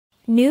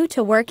New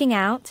to working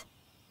out?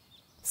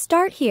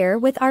 Start here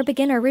with our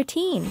beginner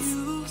routines.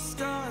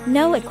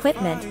 No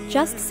equipment,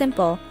 just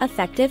simple,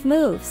 effective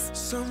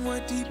moves.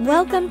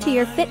 Welcome to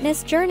your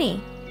fitness journey.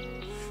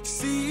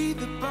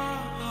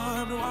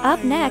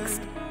 Up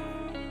next,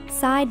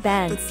 side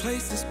bends.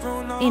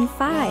 In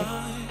 5,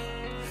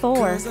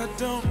 4,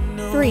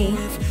 3,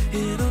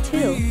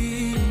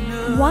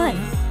 2, 1.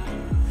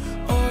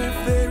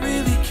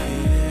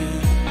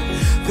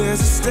 There's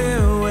a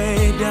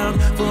stairway down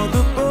for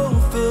the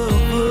both of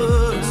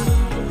us,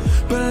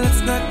 but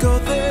let's not go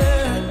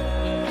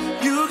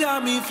there. You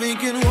got me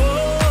thinking,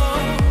 whoa,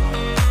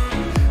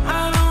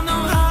 I don't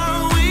know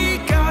how we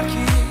got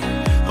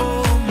here.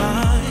 Oh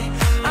my,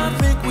 I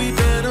think we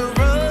better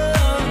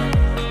run.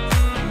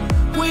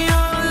 We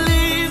ought to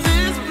leave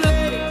this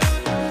place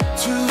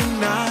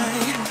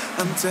tonight,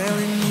 I'm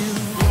telling you.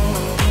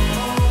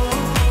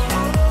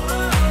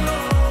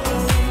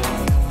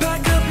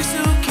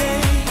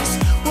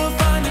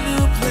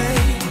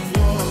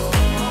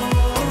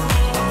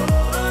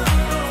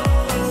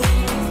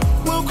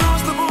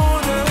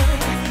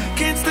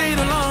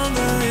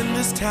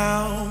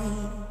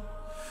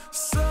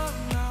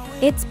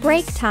 It's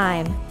break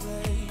time.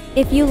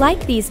 If you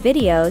like these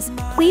videos,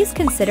 please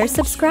consider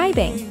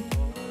subscribing.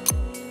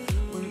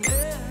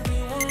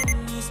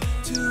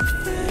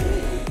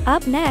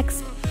 Up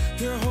next,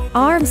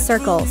 arm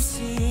circles.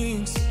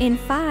 In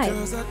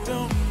 5,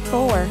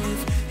 4,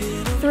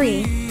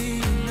 3,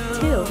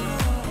 2,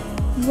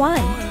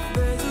 1.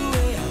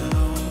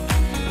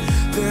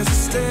 There's a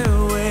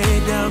stairway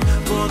down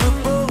for the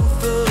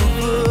both of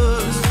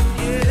us,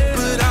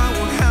 but I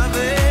won't have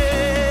it.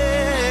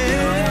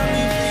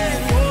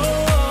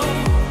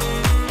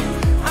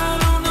 I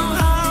don't know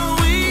how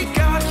we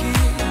got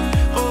here.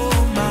 Oh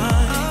my,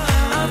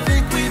 I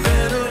think we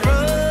better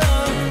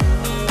run.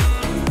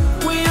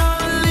 We ought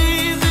to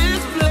leave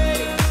this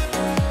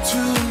place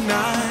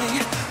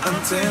tonight, I'm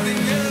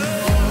telling you.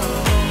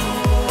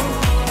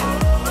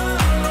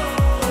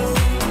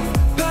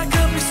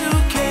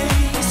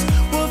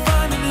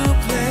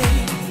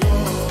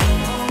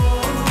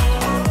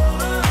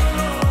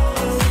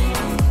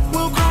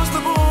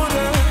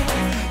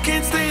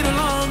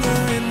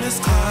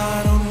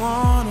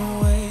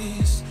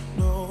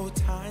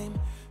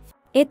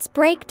 It's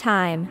break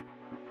time.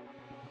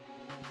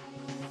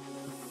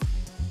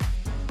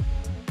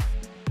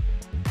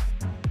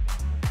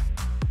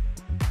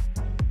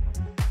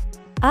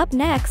 Up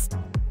next,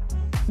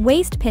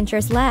 waist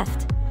pinchers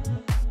left.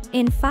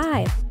 In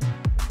 5,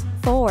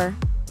 4,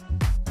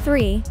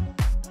 3,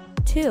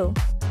 2,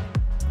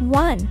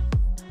 1.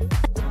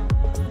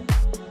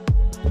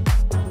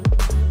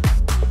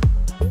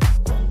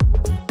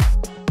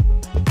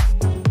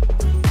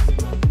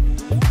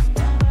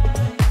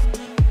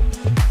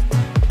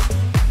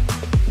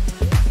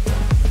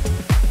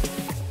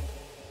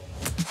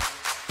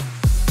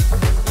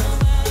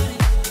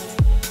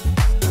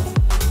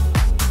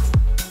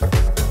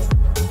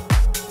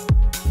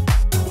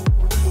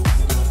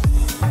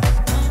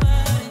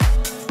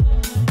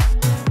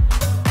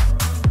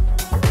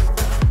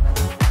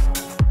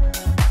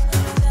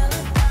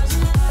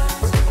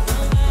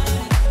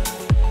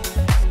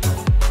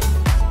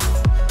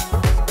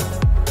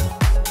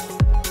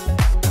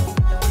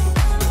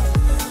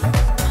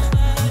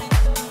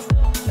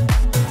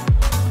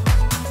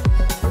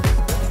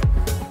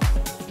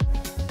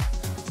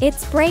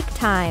 It's break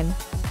time.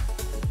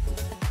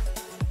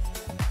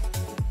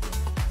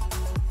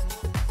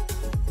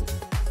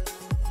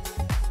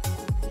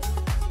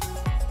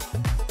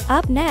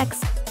 Up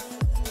next,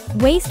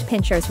 waist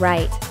pinchers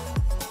right.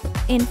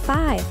 In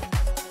 5,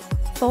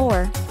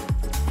 4,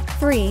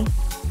 3,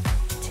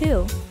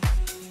 2,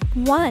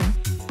 1.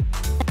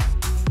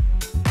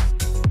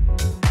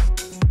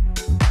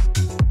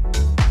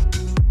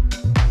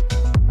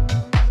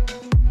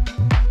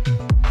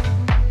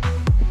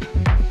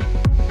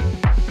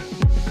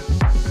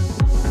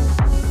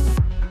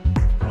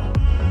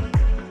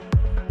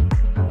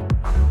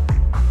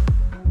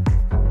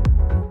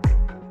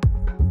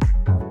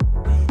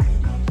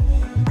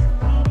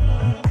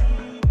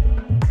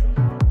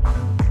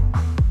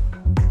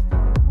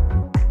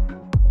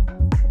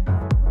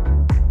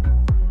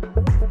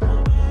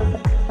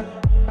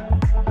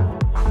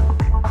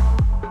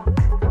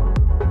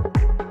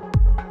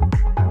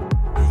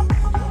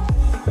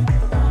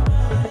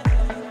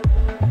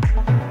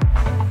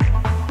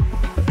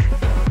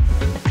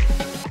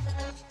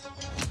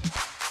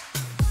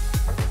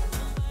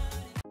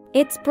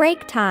 It's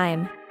break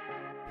time.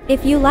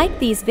 If you like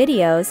these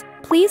videos,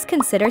 please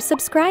consider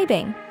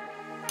subscribing.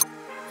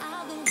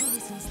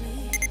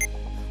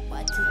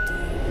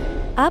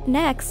 Up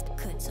next,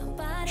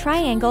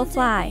 triangle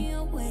fly.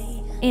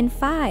 In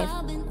 5,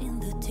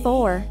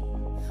 4,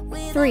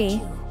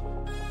 3,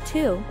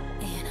 2,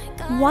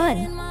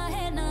 1.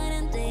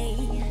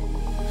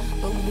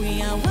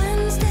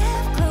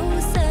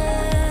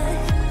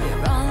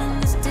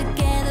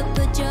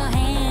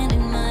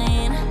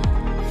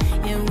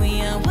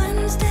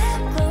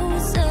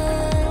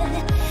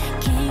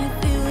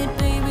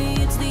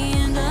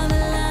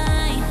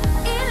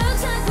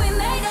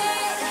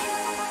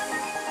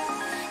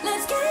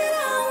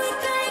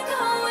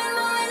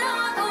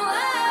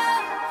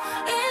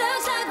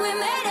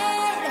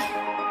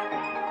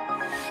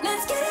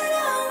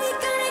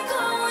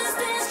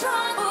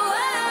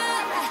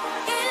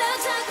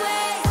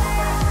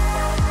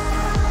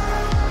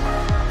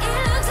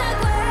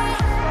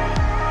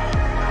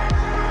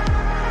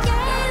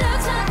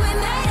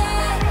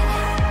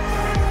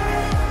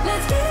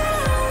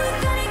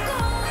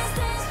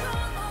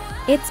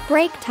 It's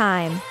break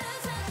time.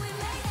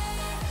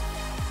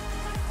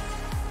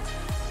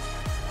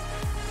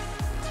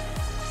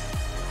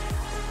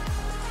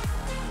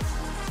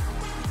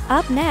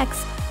 Up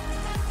next,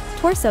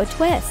 torso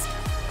twist.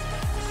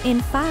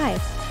 In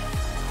 5,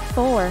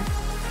 4,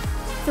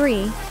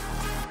 3,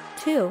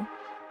 2,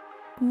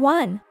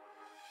 1.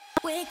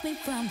 Wake me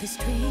from this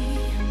dream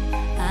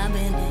I've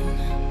been in.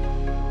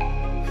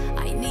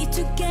 I need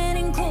to get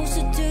in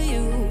closer to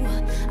you.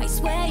 I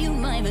swear you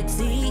might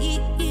succeed.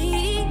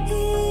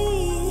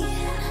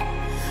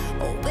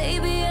 Oh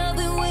baby, I've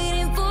been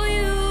waiting for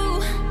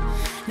you.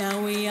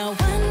 Now we are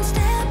one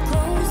step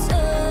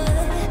closer.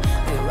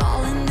 We're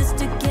all in this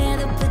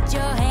together. Put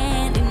your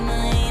hand in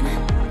mine.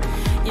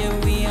 Yeah,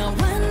 we are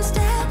one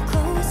step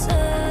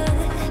closer.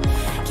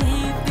 Can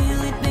you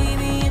feel it,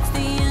 baby? It's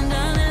the end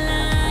of the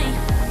line.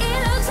 It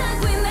looks like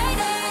we made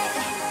it.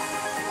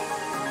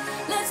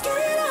 Let's get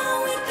it on.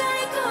 We got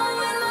it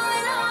going,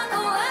 moving on.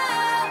 Oh,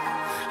 wow.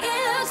 It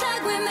looks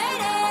like we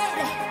made it.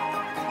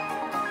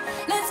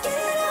 Let's get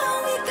it on.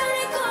 We got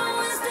it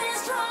going, stay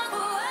strong.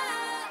 Oh,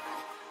 wow.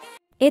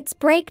 It's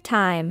break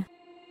time.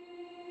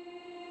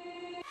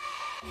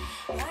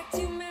 Like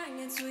two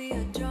magnets, we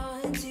are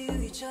drawn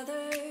to each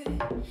other.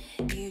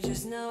 You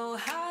just know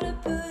how to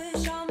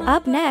push on my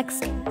Up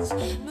next,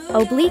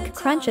 oblique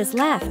crunches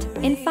left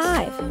in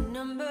 5,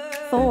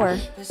 4,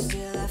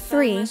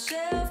 3,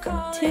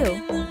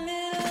 2,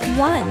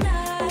 1.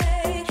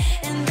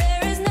 And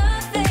there is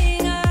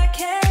nothing I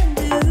can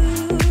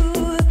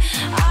do.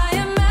 I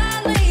am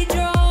madly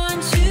drawn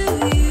to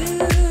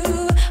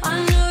you. I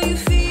know you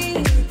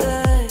feel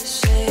the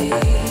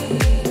same.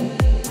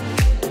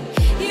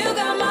 You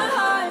got my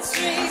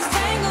heartstrings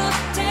tangled,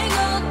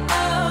 tangled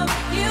up.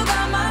 You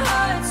got my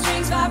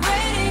heartstrings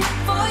vibrating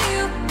for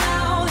you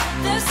now.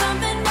 There's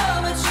something more,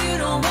 but you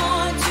don't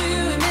want to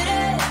admit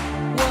it.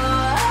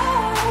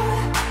 Whoa,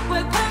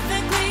 we're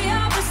perfectly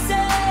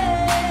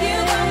opposite. You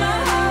got my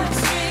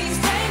heartstrings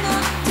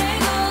tangled,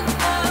 tangled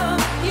up.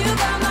 You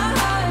got my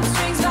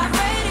heartstrings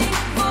vibrating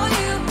for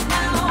you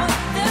now.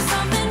 There's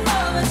something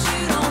more, but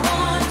you don't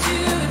want to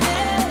admit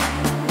it.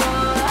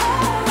 Whoa,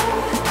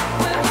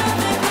 we're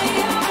perfectly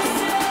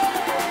opposite.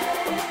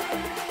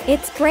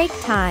 It's break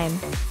time.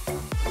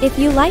 If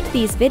you like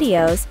these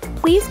videos,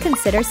 please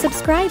consider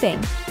subscribing.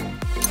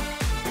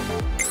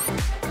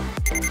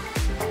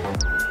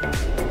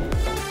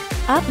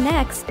 Up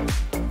next,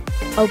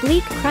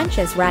 oblique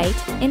crunches right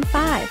in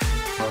 5,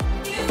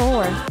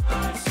 4,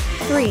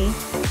 3,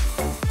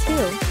 2,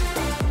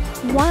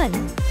 1.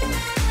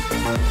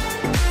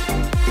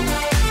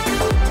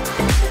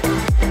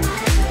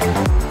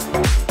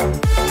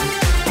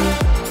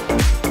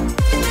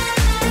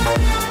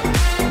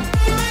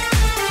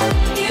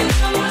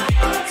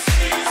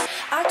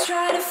 I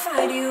try to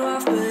fight you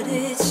off, but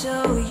it's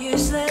so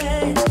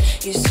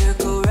useless. You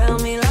circle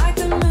around me like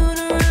the moon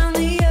around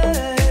the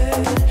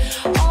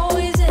earth.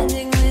 Always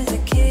ending with a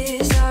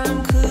kiss,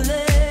 I'm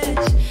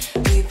clueless.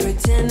 We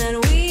pretend that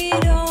we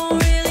don't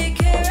really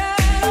care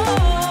at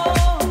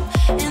all.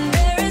 And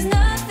there is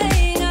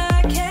nothing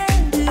I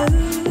can do.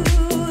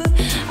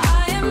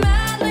 I am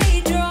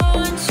madly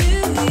drawn to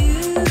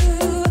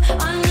you.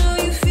 I know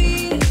you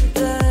feel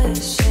the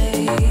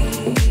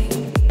same.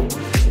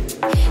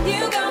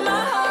 You got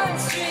my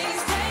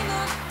heartstrings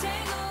tangled,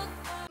 tangled.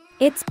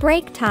 It's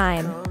break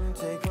time.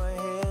 Take my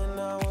hand,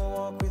 I will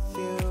walk with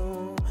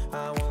you.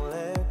 I won't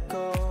let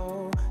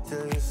go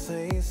till you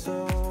say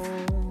so.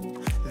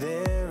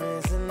 There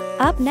isn't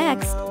Up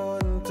next, anything I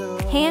wouldn't do.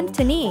 hand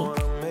to knee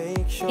Wanna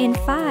make sure in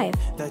 5,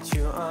 that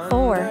you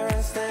 4,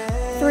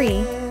 understand.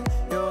 3,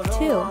 You're the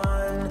 2,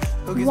 one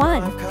who gives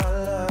 1. my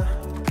color.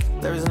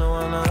 There is no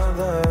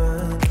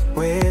other.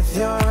 With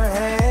your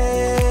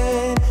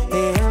hand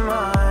in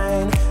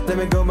mine, let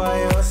me go by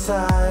your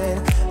side.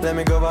 Let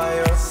me go by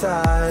your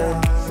side.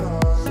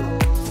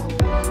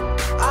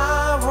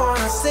 I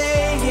wanna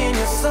stay in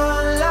your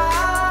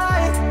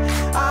sunlight.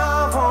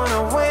 I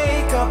wanna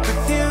wake up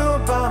with you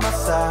by my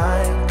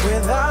side.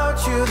 Without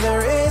you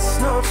there is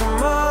no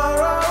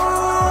tomorrow.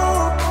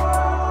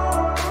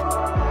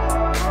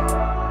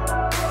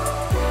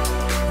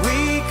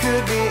 We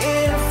could be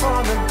in for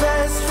the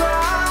best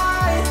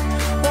ride.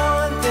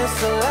 Want this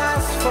to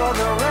last for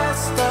the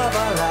rest of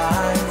our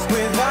lives.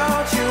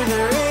 Without you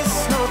there is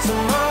no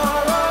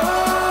tomorrow.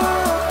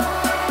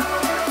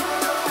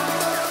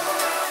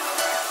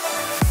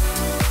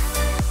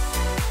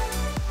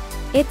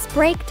 It's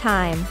break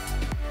time.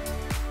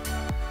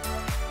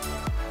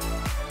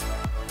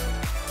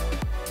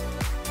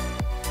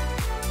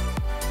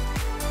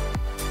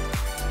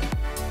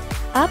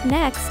 Up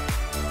next,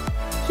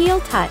 heel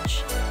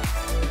touch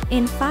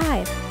in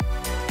 5,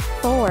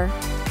 4,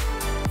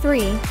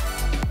 3,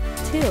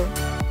 2,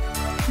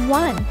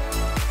 1.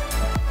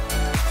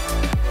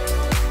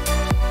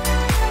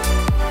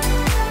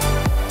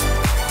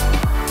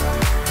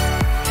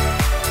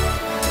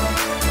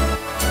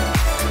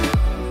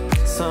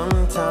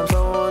 Sometimes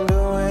I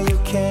wonder where you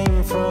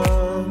came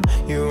from.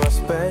 You are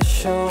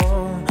special,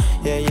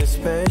 yeah, you're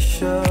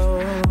special.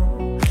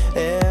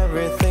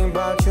 Everything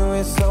about you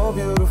is so so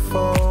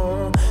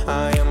beautiful.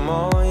 I am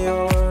all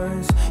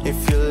yours if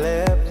you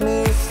let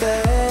me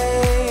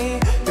stay.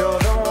 You're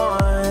the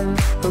one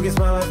who gives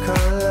my life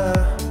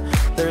color.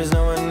 There is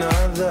no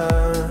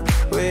another.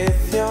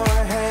 With your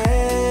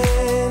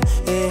hand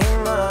in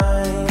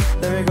mine,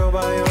 let me go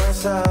by your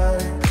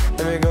side.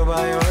 Let me go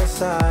by your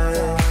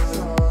side.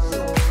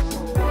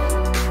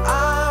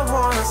 I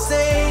wanna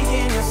stay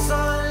in your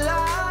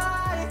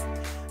sunlight.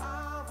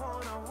 I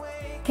wanna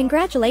wake.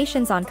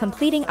 Congratulations on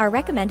completing our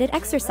recommended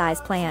exercise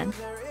plan.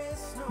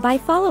 By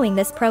following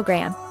this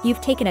program, you've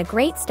taken a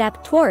great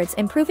step towards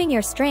improving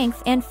your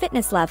strength and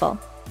fitness level.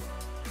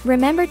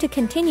 Remember to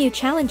continue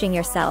challenging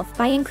yourself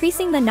by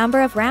increasing the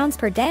number of rounds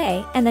per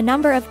day and the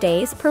number of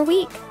days per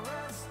week.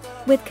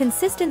 With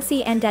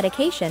consistency and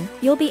dedication,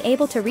 you'll be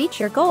able to reach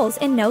your goals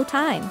in no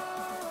time.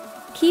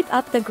 Keep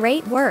up the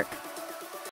great work.